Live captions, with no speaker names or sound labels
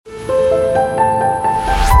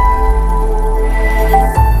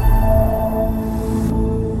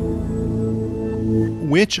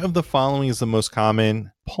which of the following is the most common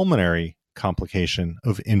pulmonary complication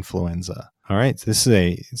of influenza? All right, so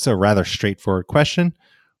it's a rather straightforward question.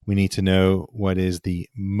 We need to know what is the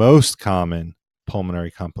most common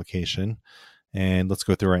pulmonary complication. And let's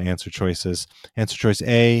go through our answer choices. Answer choice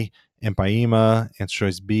A, empyema. Answer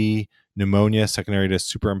choice B, pneumonia secondary to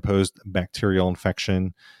superimposed bacterial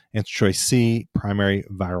infection. Answer choice C, primary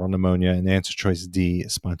viral pneumonia. And answer choice D,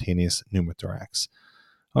 spontaneous pneumothorax.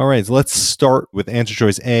 All right, so let's start with answer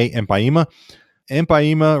choice A, empyema.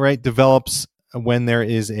 Empyema, right, develops when there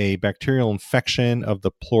is a bacterial infection of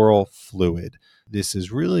the pleural fluid. This is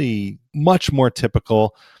really much more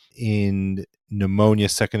typical in pneumonia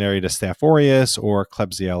secondary to Staph aureus or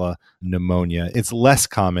Klebsiella pneumonia. It's less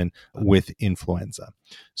common with influenza.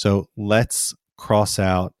 So let's cross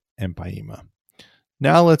out empyema.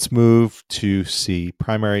 Now let's move to C,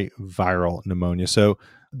 primary viral pneumonia. So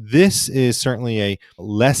this is certainly a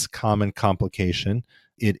less common complication.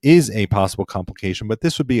 It is a possible complication, but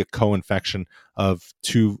this would be a co-infection of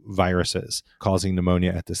two viruses causing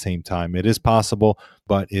pneumonia at the same time. It is possible,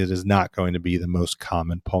 but it is not going to be the most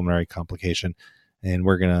common pulmonary complication. And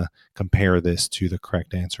we're going to compare this to the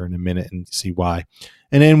correct answer in a minute and see why.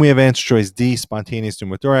 And then we have answer choice D, spontaneous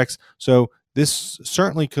pneumothorax. So this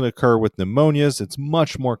certainly could occur with pneumonias. It's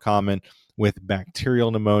much more common with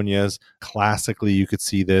bacterial pneumonias. Classically, you could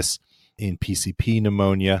see this in PCP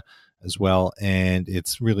pneumonia as well, and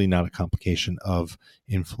it's really not a complication of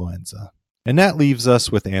influenza. And that leaves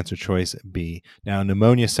us with answer choice B. Now,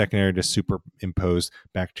 pneumonia secondary to superimposed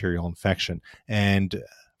bacterial infection. And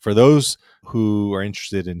for those who are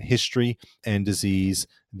interested in history and disease,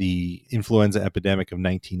 the influenza epidemic of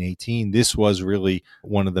 1918, this was really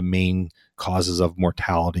one of the main causes of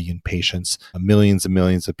mortality in patients. Millions and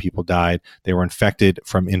millions of people died. They were infected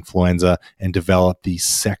from influenza and developed these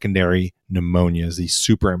secondary pneumonias, these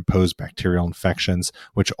superimposed bacterial infections,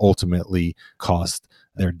 which ultimately caused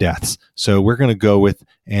their deaths. So we're going to go with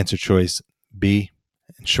answer choice B.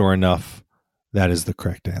 And sure enough, that is the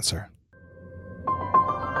correct answer.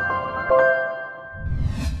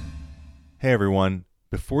 Hey everyone,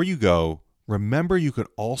 before you go, remember you could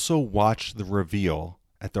also watch the reveal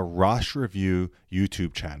at the Rosh Review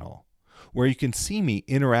YouTube channel, where you can see me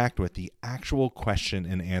interact with the actual question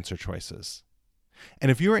and answer choices. And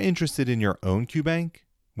if you are interested in your own QBank,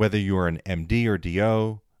 whether you are an MD or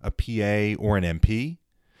DO, a PA, or an MP,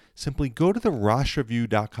 simply go to the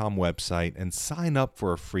RoshReview.com website and sign up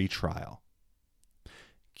for a free trial.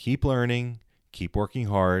 Keep learning, keep working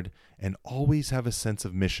hard, and always have a sense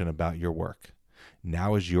of mission about your work.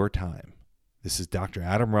 Now is your time. This is Dr.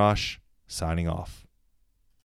 Adam Rosh, signing off.